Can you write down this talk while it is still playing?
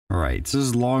Alright, this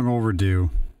is long overdue.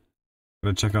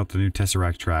 Gotta check out the new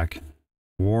Tesseract track.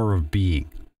 War of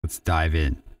Being. Let's dive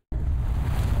in.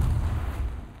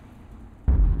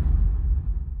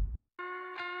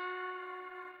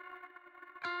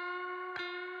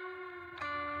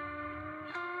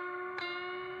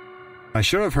 I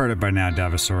should have heard it by now,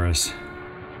 Davosaurus.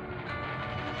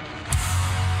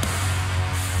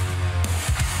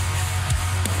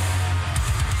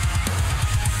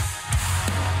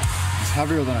 It's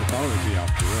heavier than I thought it would be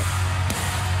off the rip.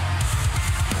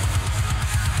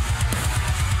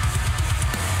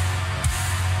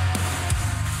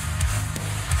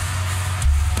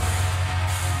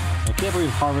 I can't believe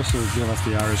Harvester would give us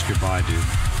the Irish goodbye, dude.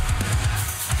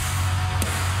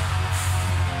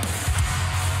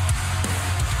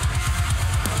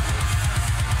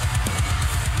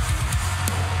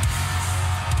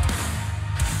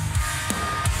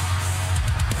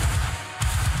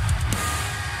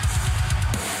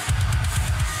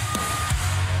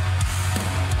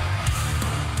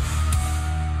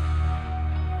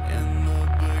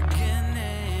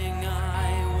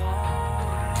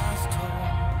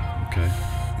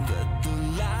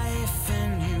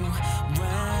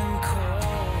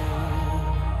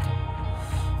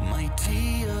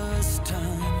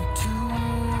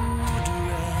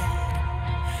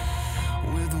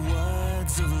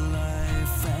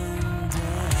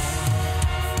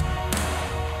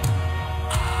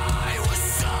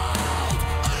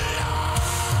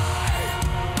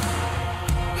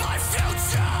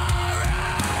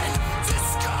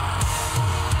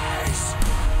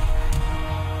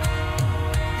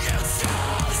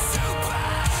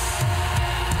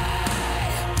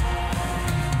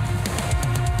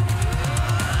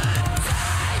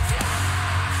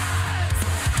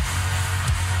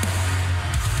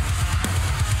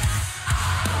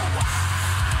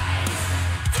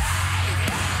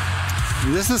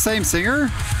 Is this the same singer?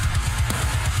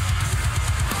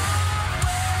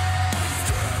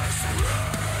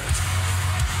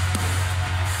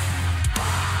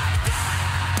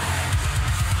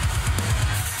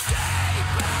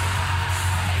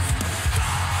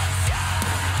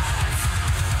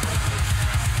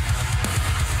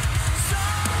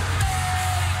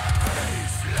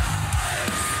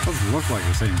 Doesn't look like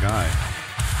the same guy.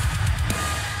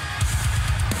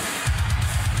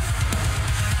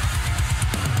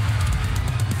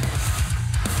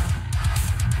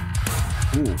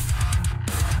 Ooh.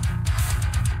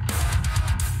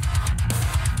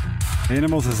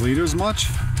 Animals as leaders much?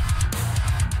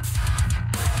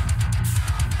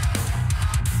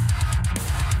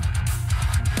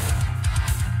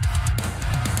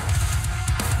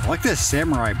 I like this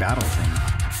samurai battle thing.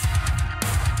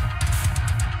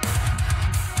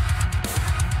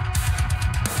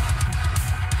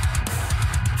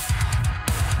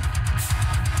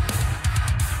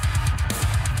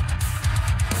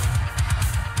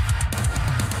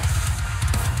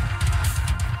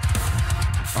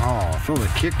 Oh, feel the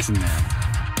kicks in there.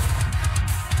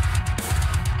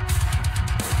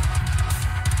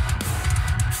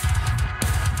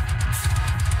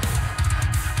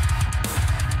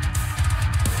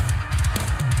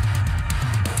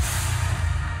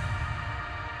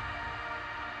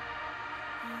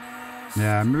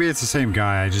 Yeah, maybe it's the same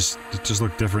guy. It just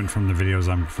looked different from the videos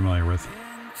I'm familiar with.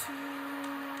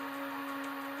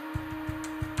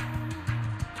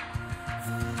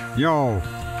 Yo!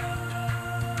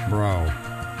 Bro,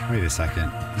 wait a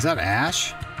second. Is that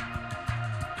Ash?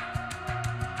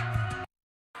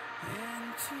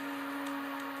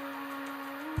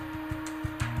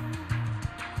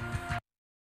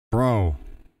 Bro.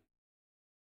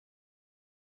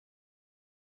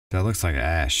 That looks like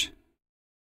Ash.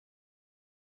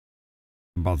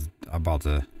 About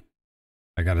to...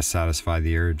 I gotta satisfy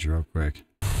the urge real quick.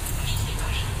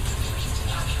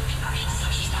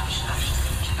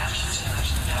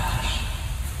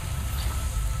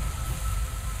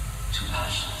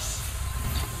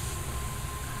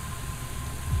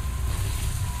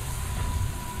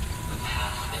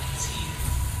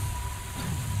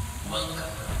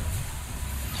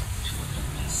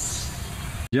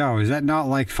 Yo, is that not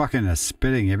like fucking a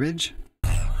spitting image?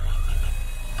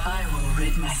 I will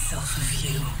rid myself of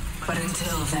you, but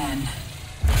until then...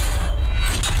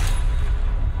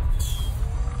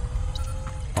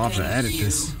 I'll have to edit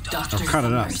this. I'll cut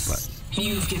it up, but...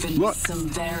 You've given me some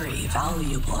very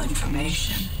valuable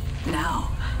information.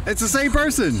 Now... It's the same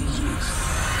person!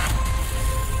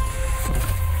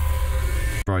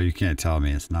 Bro, you can't tell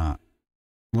me it's not.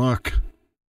 Look.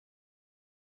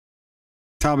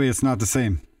 Tell me it's not the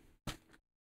same.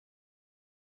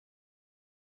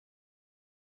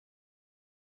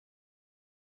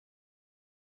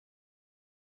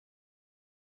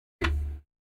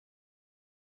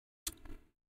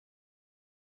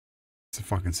 It's a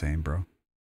fucking same, bro.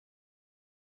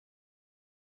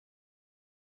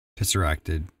 Tesseract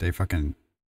did. They fucking...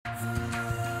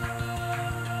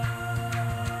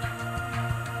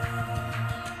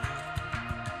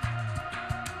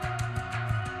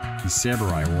 These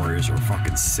samurai warriors are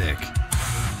fucking sick.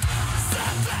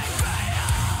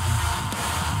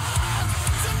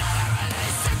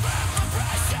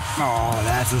 Oh,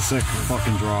 that's a sick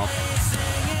fucking drop.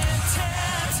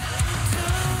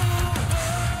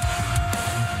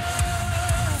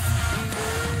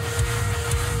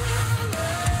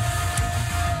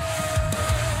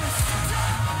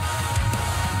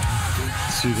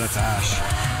 Dude, that's Ash.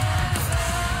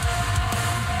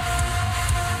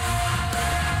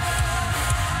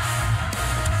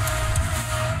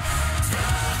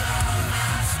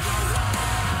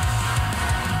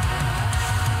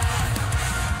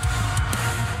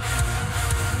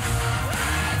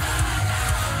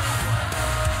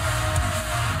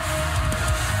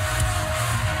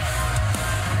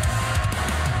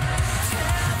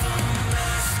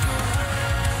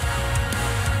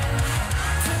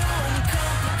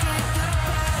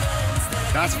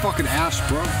 That's fucking Ash,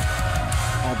 bro.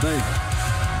 All day.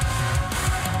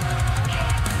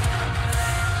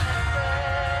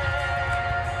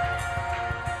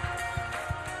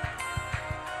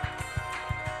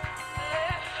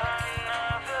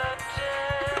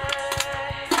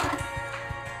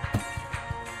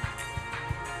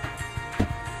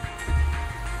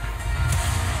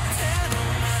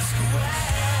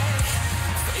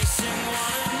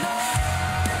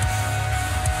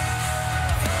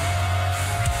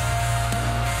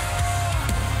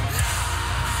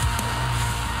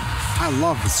 I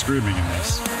love the screaming in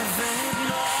this.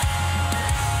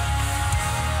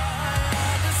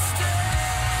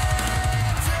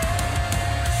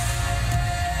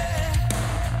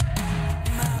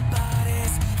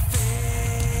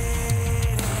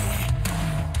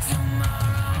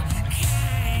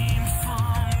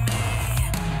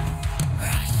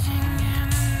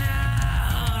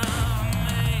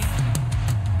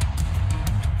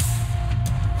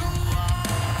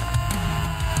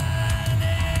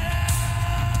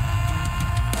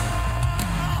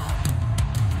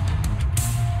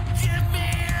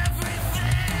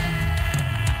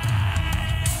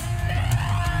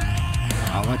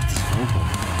 I like this vocal.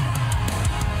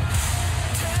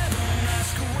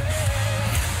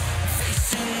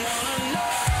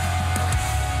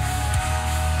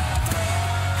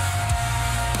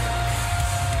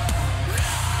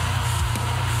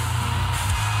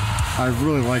 I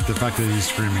really like the fact that he's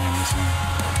screaming in this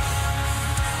one.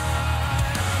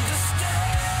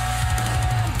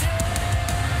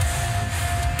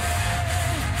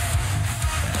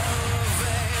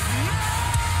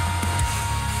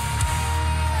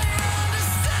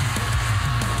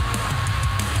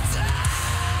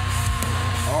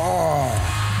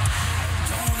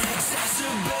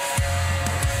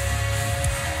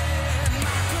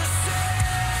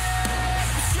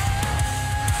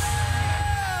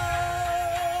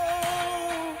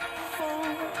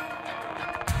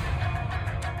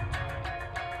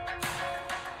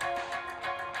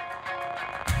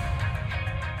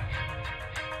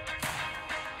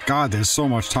 God, there's so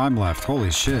much time left.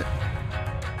 Holy shit.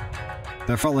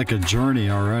 That felt like a journey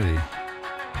already.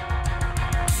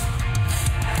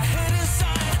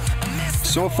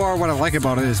 So far, what I like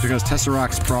about it is because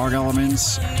Tesseract's prog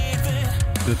elements,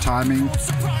 the timing,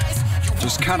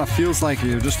 just kind of feels like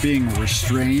you're just being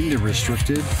restrained and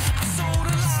restricted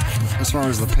as far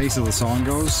as the pace of the song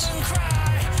goes.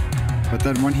 But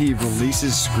then when he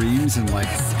releases screams and like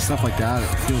stuff like that,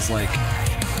 it feels like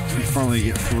you finally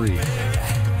get free.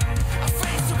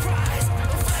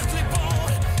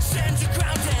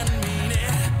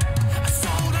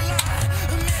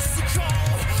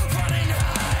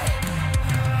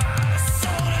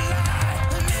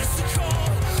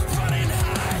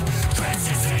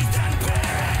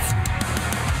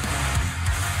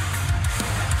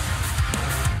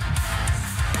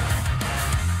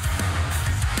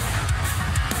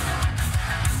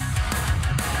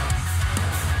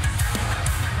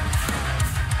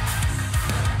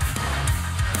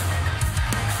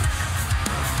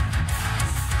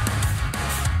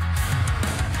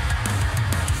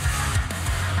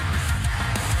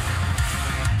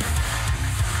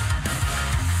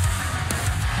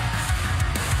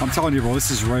 I'm telling you, bro,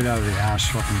 this is right out of the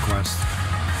Ash fucking quest.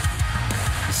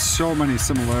 There's so many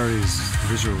similarities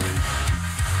visually.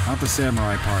 Not the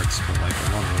samurai parts, but like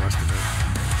a lot of the rest of it.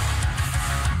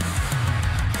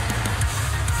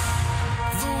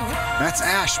 That's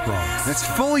Ash, bro. That's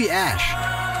fully Ash.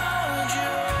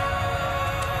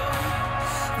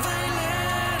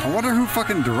 I wonder who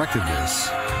fucking directed this,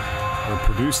 or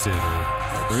produced it, or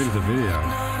created the video.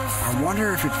 I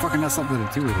wonder if it fucking has something to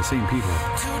do with the same people.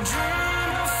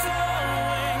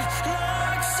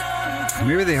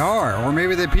 Maybe they are, or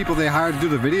maybe the people they hired to do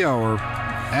the video are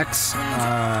ex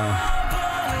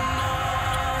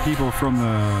people from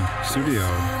the studio.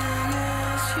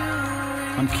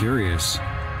 I'm curious.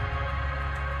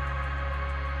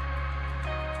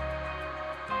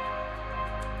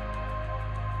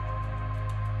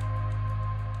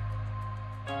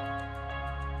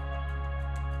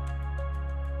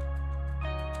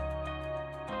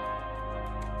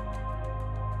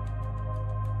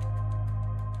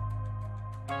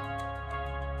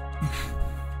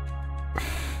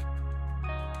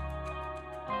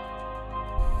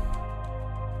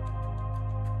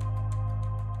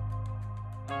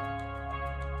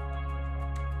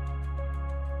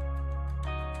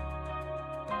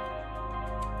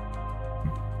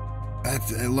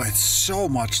 It's so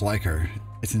much like her.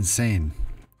 It's insane.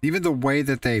 Even the way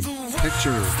that they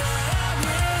picture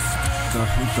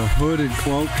the hood and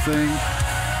cloak thing,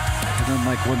 and then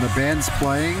like when the band's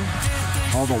playing,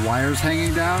 all the wires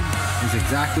hanging down is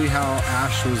exactly how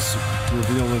Ash was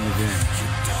revealed in the game.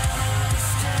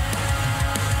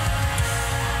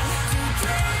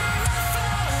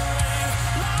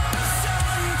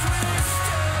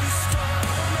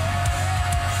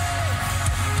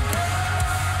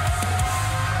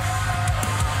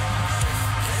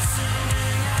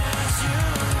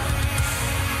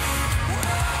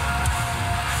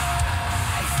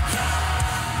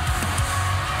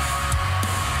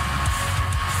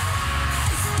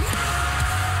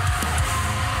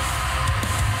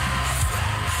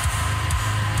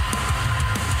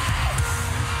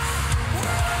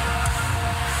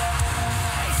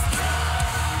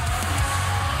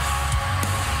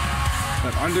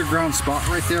 Underground spot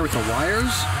right there with the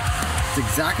wires. It's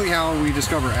exactly how we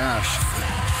discover Ash.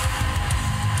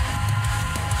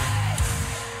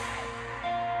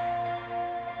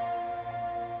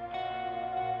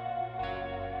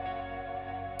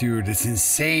 Dude, it's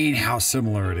insane how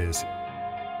similar it is.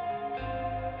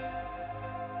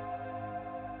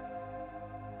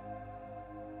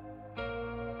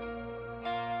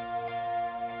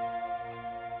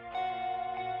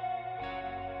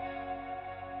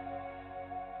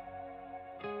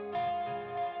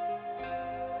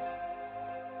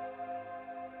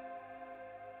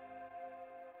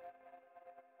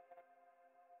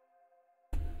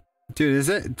 Dude, is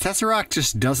it? Tesseract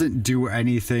just doesn't do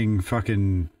anything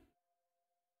fucking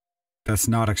that's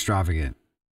not extravagant,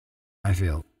 I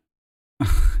feel.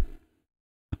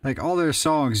 Like, all their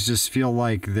songs just feel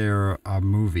like they're a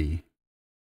movie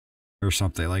or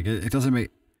something. Like, it doesn't make...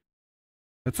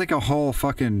 It's like a whole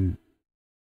fucking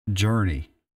journey.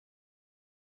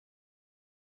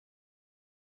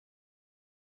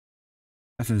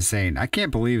 That's insane. I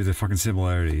can't believe the fucking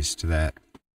similarities to that.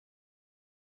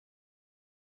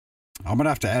 I'm gonna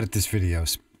have to edit this video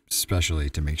especially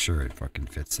to make sure it fucking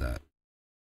fits that.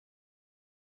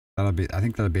 I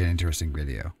think that'll be an interesting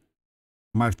video.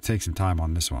 I might have to take some time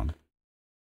on this one.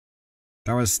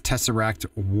 That was Tesseract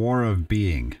War of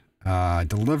Being.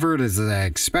 Delivered as I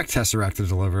expect Tesseract to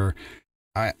deliver.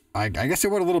 I guess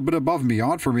it went a little bit above and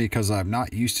beyond for me because I'm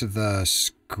not used to the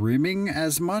screaming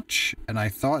as much, and I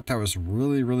thought that was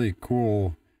really, really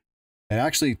cool. It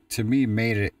actually, to me,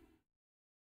 made it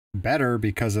better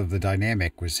because of the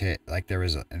dynamic was hit. Like, there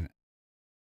was an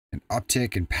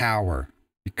uptick in power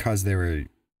because they were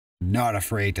not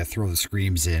afraid to throw the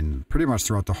screams in pretty much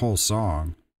throughout the whole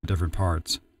song, different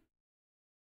parts.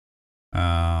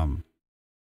 You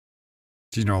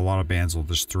know, a lot of bands will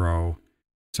just throw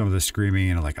some of the screaming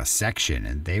in like a section,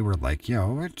 and they were like,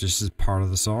 yo, it just is part of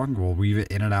the song. We'll weave it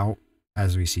in and out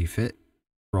as we see fit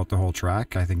throughout the whole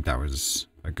track. I think that was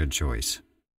a good choice.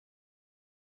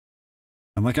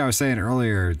 And like I was saying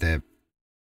earlier, that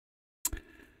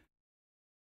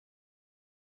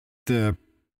the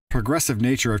progressive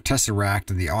nature of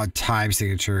Tesseract and the odd time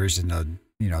signatures and the,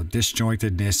 you know,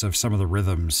 disjointedness of some of the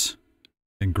rhythms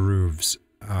and grooves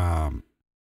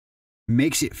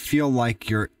makes it feel like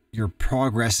your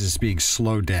progress is being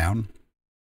slowed down.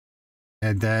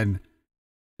 And then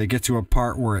they get to a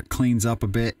part where it cleans up a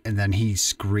bit, and then he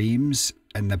screams,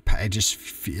 and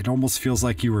it almost feels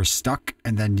like you were stuck,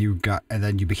 and then you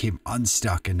became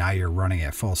unstuck, and now you're running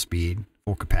at full speed,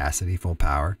 full capacity, full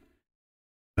power.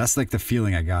 That's like the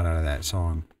feeling I got out of that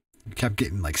song. You kept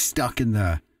getting like stuck in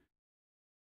the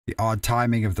odd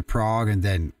timing of the prog, and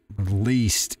then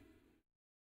released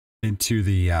into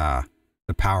the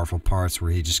powerful parts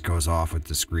where he just goes off with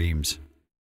the screams.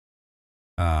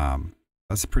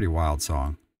 That's a pretty wild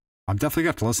song. I'm definitely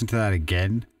going to have to listen to that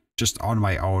again, just on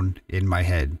my own, in my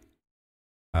head.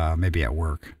 Maybe at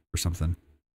work or something.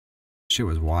 Shit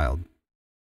was wild.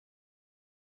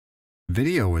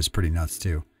 Video was pretty nuts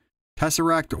too.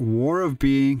 Tesseract War of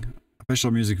Being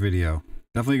official music video.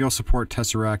 Definitely go support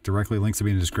Tesseract directly. Links will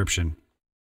be in the description.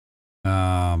 If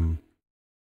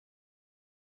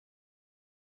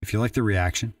you like the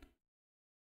reaction,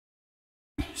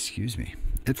 excuse me,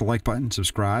 hit the like button,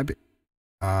 subscribe,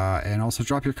 and also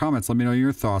drop your comments. Let me know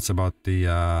your thoughts about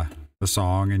the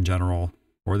song in general,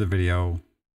 or the video,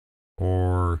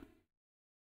 or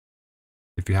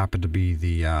if you happen to be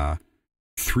the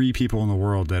 3 people in the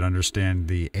world that understand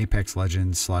the Apex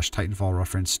Legends / Titanfall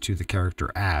reference to the character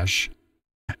Ash,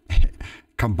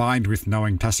 combined with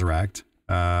knowing Tesseract.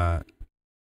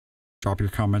 Drop your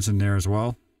comments in there as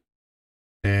well.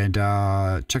 And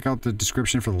check out the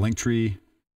description for the Linktree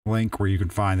link where you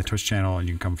can find the Twitch channel and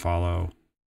you can come follow.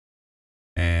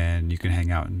 And you can hang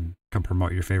out and come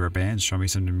promote your favorite bands, show me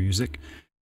some new music.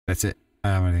 That's it. I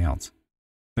don't have anything else.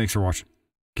 Thanks for watching.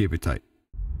 Keep it tight.